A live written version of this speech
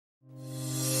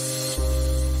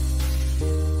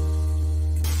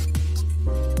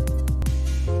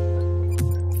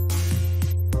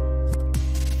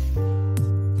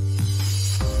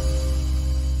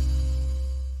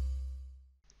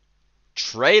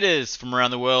Traders from around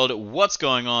the world, what's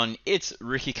going on? It's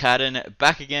Ricky Cadden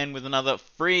back again with another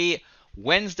free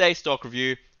Wednesday stock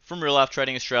review from Real Life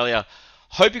Trading Australia.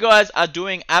 Hope you guys are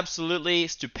doing absolutely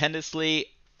stupendously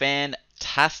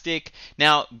fantastic.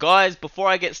 Now, guys, before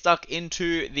I get stuck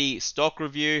into the stock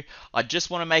review, I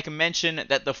just want to make a mention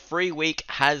that the free week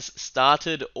has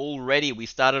started already. We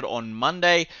started on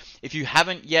Monday. If you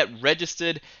haven't yet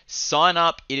registered, sign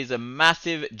up. It is a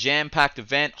massive jam-packed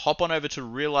event. Hop on over to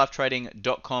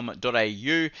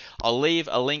reallifetrading.com.au. I'll leave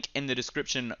a link in the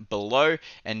description below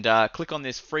and click on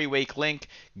this free week link.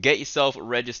 Get yourself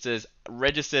registered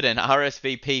and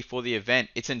RSVP for the event.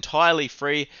 It's entirely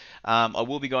free. I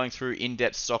will be going through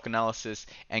in-depth stock analysis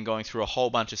and going through a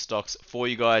whole bunch of stocks for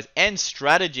you guys and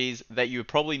strategies that you've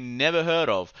probably never heard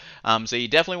of. So you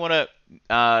definitely want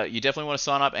to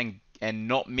sign up and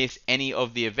not miss any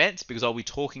of the events, because I'll be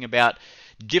talking about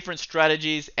different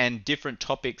strategies and different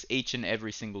topics each and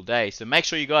every single day. So make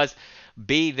sure you guys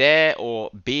be there or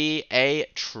be a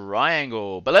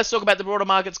triangle. But let's talk about the broader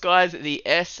markets, guys. The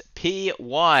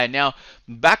SPY. Now,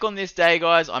 back on this day,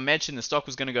 guys, I mentioned the stock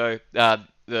was going to go,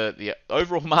 the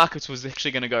overall markets was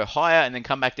actually going to go higher and then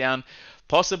come back down,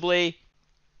 possibly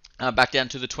back down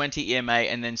to the 20 EMA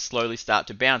and then slowly start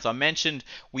to bounce. I mentioned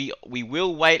we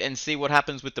will wait and see what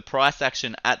happens with the price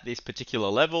action at this particular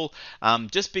level,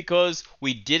 just because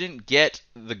we didn't get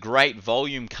the great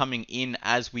volume coming in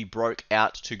as we broke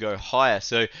out to go higher.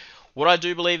 So what I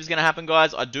do believe is going to happen,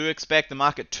 guys, I do expect the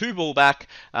market to pull back.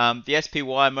 The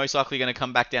SPY most likely going to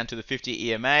come back down to the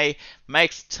 50 EMA.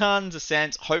 Makes tons of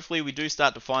sense. Hopefully we do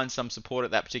start to find some support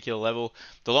at that particular level.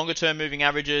 The longer term moving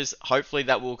averages, hopefully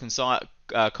that will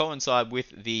coincide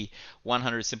with the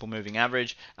 100 simple moving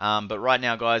average. But right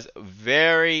now, guys,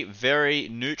 very, very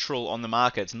neutral on the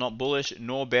market. It's not bullish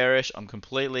nor bearish. I'm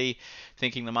completely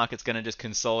thinking the market's going to just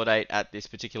consolidate at this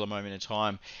particular moment in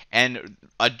time. And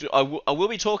I will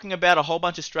be talking about a whole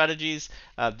bunch of strategies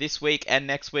this week and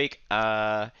next week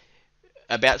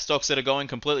about stocks that are going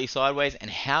completely sideways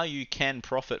and how you can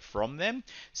profit from them.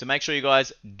 So make sure you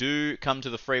guys do come to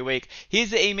the free week.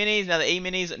 Here's the E-minis. Now the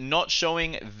E-minis not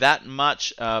showing that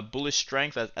much bullish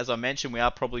strength. As I mentioned, we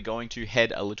are probably going to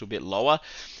head a little bit lower.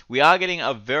 We are getting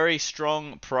a very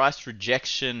strong price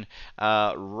rejection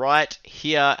right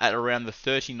here at around the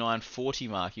 39.40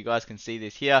 mark. You guys can see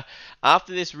this here.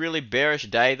 After this really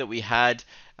bearish day that we had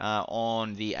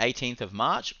on the 18th of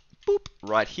March, boop,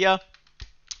 right here.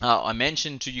 I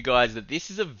mentioned to you guys that this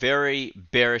is a very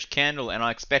bearish candle and I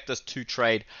expect us to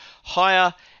trade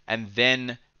higher and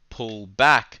then pull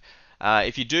back.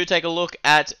 If you do take a look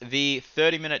at the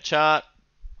 30-minute chart,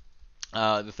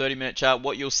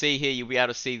 what you'll see here, you'll be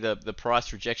able to see the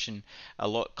price rejection a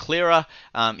lot clearer.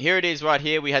 Here it is right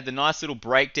here. We had the nice little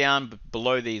breakdown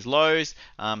below these lows,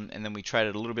 and then we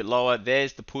traded a little bit lower.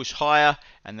 There's the push higher,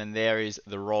 and then there is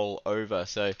the roll over.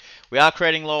 So we are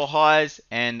creating lower highs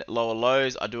and lower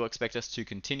lows. I do expect us to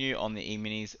continue on the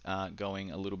E-minis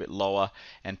going a little bit lower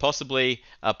and possibly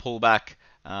pull back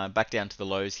down to the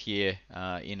lows here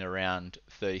in around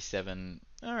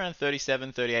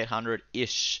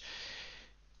 3,800-ish.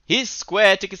 Here's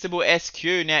Square, ticker symbol SQ.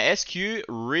 Now SQ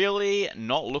really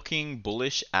not looking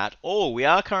bullish at all. We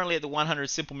are currently at the 100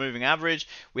 simple moving average.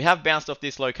 We have bounced off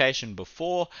this location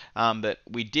before, but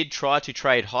we did try to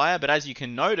trade higher. But as you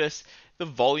can notice, the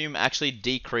volume actually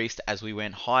decreased as we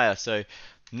went higher. So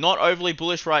not overly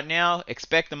bullish right now.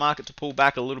 Expect the market to pull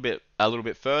back a little bit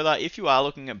further. If you are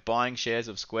looking at buying shares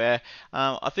of Square,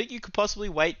 I think you could possibly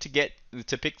wait to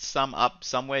pick some up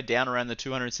somewhere down around the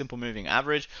 200 simple moving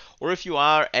average. Or if you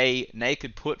are a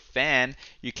naked put fan,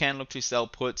 you can look to sell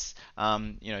puts,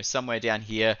 somewhere down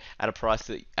here at a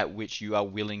price at which you are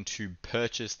willing to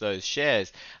purchase those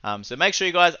shares. So make sure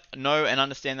you guys know and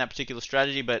understand that particular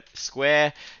strategy. But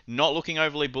Square not looking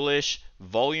overly bullish.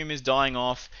 Volume is dying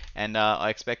off, and I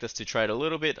expect us to trade a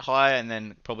little bit higher and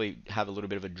then probably have a little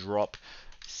bit of a drop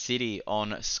city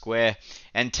on Square.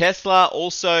 And Tesla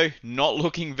also not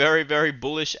looking very, very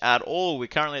bullish at all. We're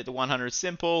currently at the 100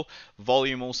 simple,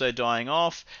 volume also dying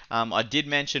off. I did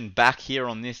mention back here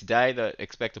on this day that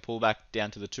expect to pull back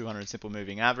down to the 200 simple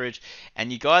moving average,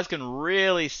 and you guys can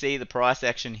really see the price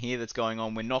action here that's going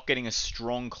on. We're not getting a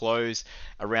strong close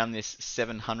around this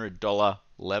 $700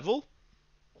 level.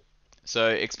 So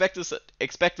expect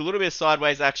a little bit of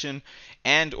sideways action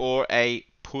and or a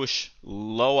push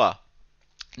lower.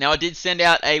 Now, I did send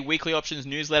out a weekly options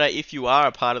newsletter. If you are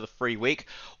a part of the free week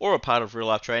or a part of Real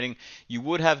Life Trading, you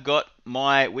would have got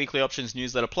my weekly options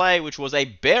newsletter play, which was a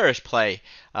bearish play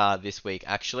this week,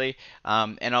 actually.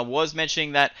 And I was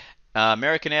mentioning that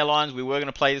American Airlines, we were going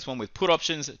to play this one with put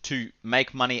options to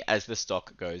make money as the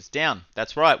stock goes down.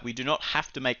 That's right, we do not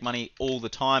have to make money all the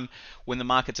time when the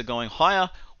markets are going higher.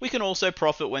 We can also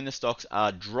profit when the stocks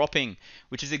are dropping,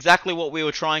 which is exactly what we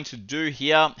were trying to do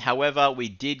here. However, we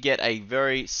did get a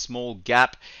very small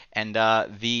gap, and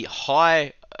the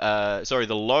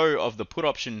low of the put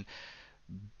option,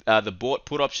 the bought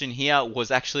put option here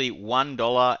was actually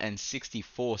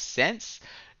 $1.64,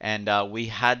 and we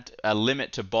had a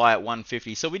limit to buy at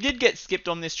 150. So we did get skipped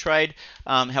on this trade.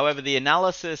 However, the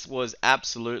analysis was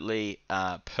absolutely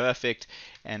perfect,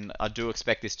 and I do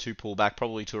expect this to pull back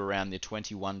probably to around the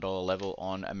 $21 level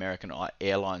on American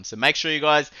Airlines. So make sure you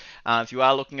guys, if you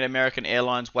are looking at American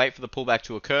Airlines, wait for the pullback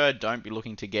to occur. Don't be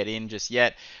looking to get in just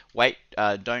yet. Wait,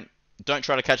 don't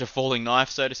try to catch a falling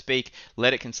knife, so to speak.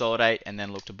 Let it consolidate and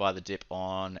then look to buy the dip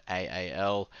on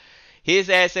AAL. Here's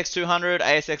ASX 200.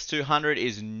 ASX 200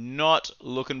 is not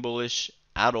looking bullish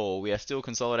at all. We are still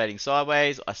consolidating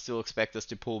sideways. I still expect us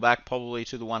to pull back probably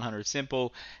to the 100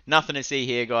 simple. Nothing to see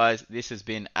here, guys. This has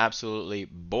been absolutely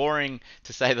boring,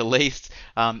 to say the least.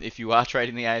 If you are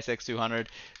trading the ASX 200,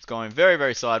 it's going very,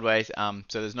 very sideways.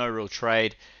 So there's no real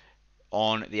trade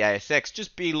on the ASX.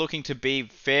 Just be looking to be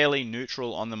fairly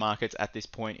neutral on the markets at this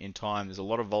point in time. There's a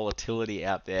lot of volatility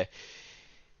out there.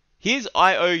 Here's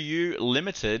IOU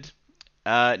Limited.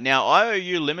 Now,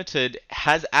 IOU Limited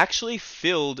has actually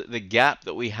filled the gap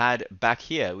that we had back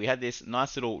here. We had this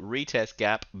nice little retest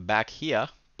gap back here.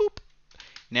 Boop.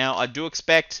 Now, I do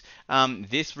expect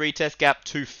this retest gap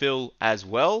to fill as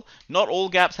well. Not all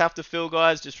gaps have to fill,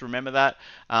 guys. Just remember that.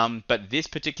 But this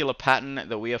particular pattern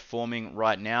that we are forming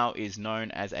right now is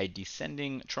known as a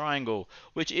descending triangle,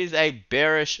 which is a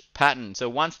bearish pattern. So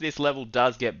once this level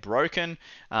does get broken,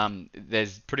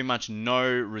 there's pretty much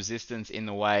no resistance in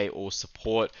the way or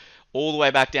support all the way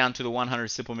back down to the 100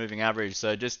 simple moving average.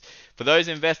 So just for those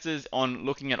investors on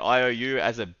looking at IOU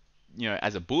as a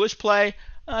bullish play,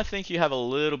 I think you have a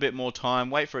little bit more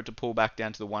time. Wait for it to pull back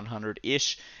down to the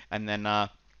 100-ish, and then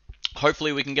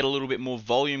hopefully we can get a little bit more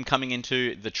volume coming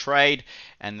into the trade,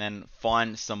 and then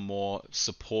find some more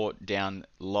support down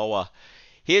lower.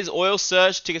 Here's Oil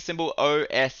Search, ticker symbol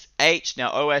OSH.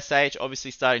 Now OSH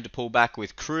obviously starting to pull back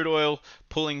with crude oil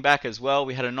pulling back as well.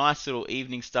 We had a nice little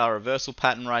evening star reversal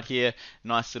pattern right here.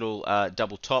 Nice little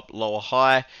double top, lower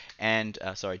high, and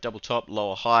double top,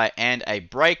 lower high, and a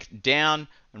breakdown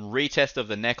and retest of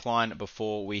the neckline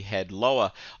before we head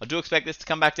lower. I do expect this to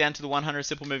come back down to the 100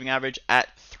 simple moving average at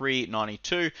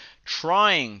 392,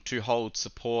 trying to hold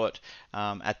support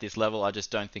at this level. I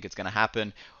just don't think it's going to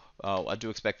happen. I do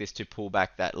expect this to pull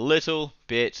back that little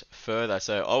bit further.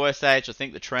 So OSH, I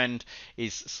think the trend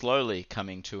is slowly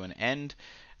coming to an end,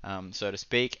 so to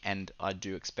speak, and I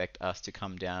do expect us to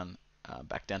come down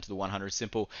back down to the 100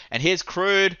 simple. And here's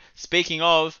crude. Speaking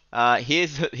of,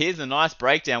 here's a nice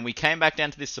breakdown. We came back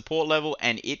down to this support level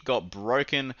and it got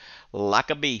broken like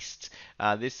a beast.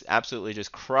 This absolutely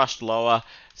just crushed lower.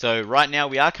 So right now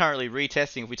we are currently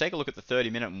retesting. If we take a look at the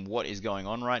 30-minute and what is going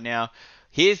on right now,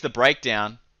 here's the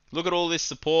breakdown. Look at all this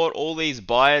support, all these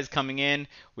buyers coming in.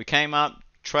 We came up,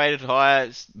 traded higher,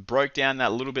 broke down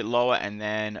that little bit lower, and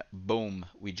then boom,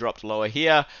 we dropped lower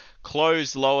here,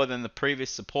 closed lower than the previous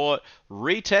support,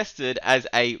 retested as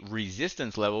a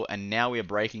resistance level, and now we are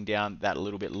breaking down that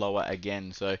little bit lower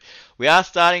again. So we are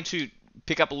starting to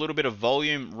pick up a little bit of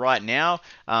volume right now,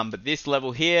 but this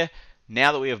level here,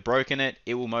 now that we have broken it,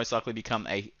 it will most likely become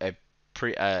it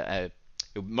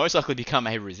will most likely become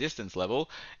a resistance level,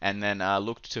 and then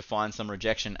look to find some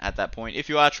rejection at that point. If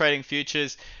you are trading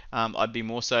futures, I'd be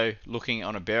more so looking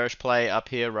on a bearish play up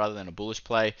here rather than a bullish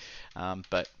play,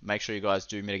 but make sure you guys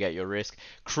do mitigate your risk.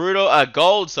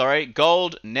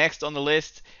 Gold next on the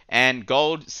list, and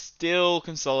gold still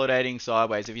consolidating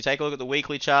sideways. If you take a look at the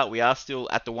weekly chart, we are still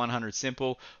at the 100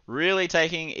 simple, really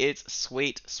taking its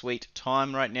sweet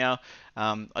time right now.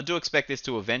 I do expect this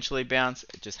to eventually bounce.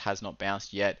 It just has not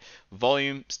bounced yet.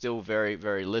 Volume still very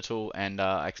little, and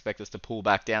I expect us to pull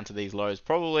back down to these lows,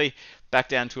 probably back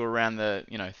down to around the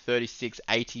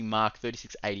 36.80 mark,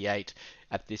 36.88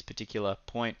 at this particular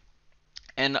point.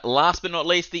 And last but not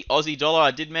least, the Aussie dollar.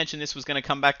 I did mention this was going to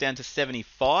come back down to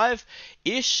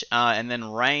 75-ish, and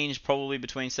then range probably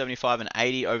between 75 and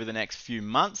 80 over the next few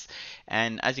months.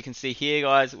 And as you can see here,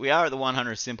 guys, we are at the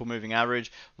 100 simple moving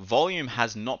average. Volume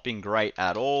has not been great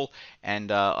at all,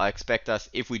 and I expect us,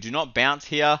 if we do not bounce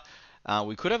here,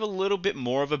 we could have a little bit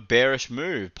more of a bearish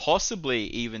move, possibly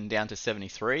even down to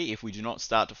 73 if we do not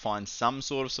start to find some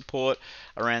sort of support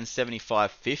around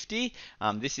 75.50.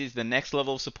 This is the next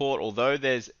level of support, although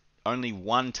there's only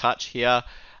one touch here.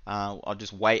 I'll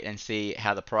just wait and see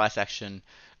how the price action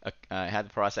how the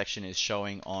price action is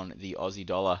showing on the Aussie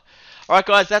dollar. All right,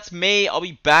 guys, that's me. I'll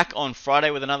be back on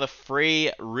Friday with another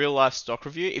free real life stock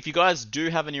review. If you guys do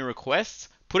have any requests,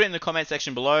 put it in the comment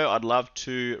section below. I'd love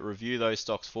to review those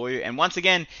stocks for you. And once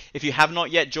again, if you have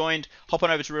not yet joined, hop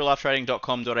on over to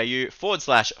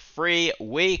reallifetrading.com.au/free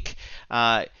week.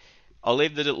 I'll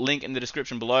leave the link in the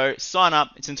description below. Sign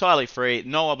up. It's entirely free.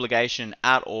 No obligation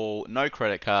at all. No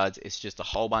credit cards. It's just a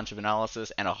whole bunch of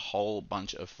analysis and a whole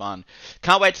bunch of fun.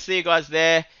 Can't wait to see you guys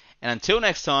there. And until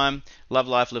next time, love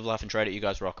life, live life, and trade it. You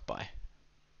guys rock. Bye.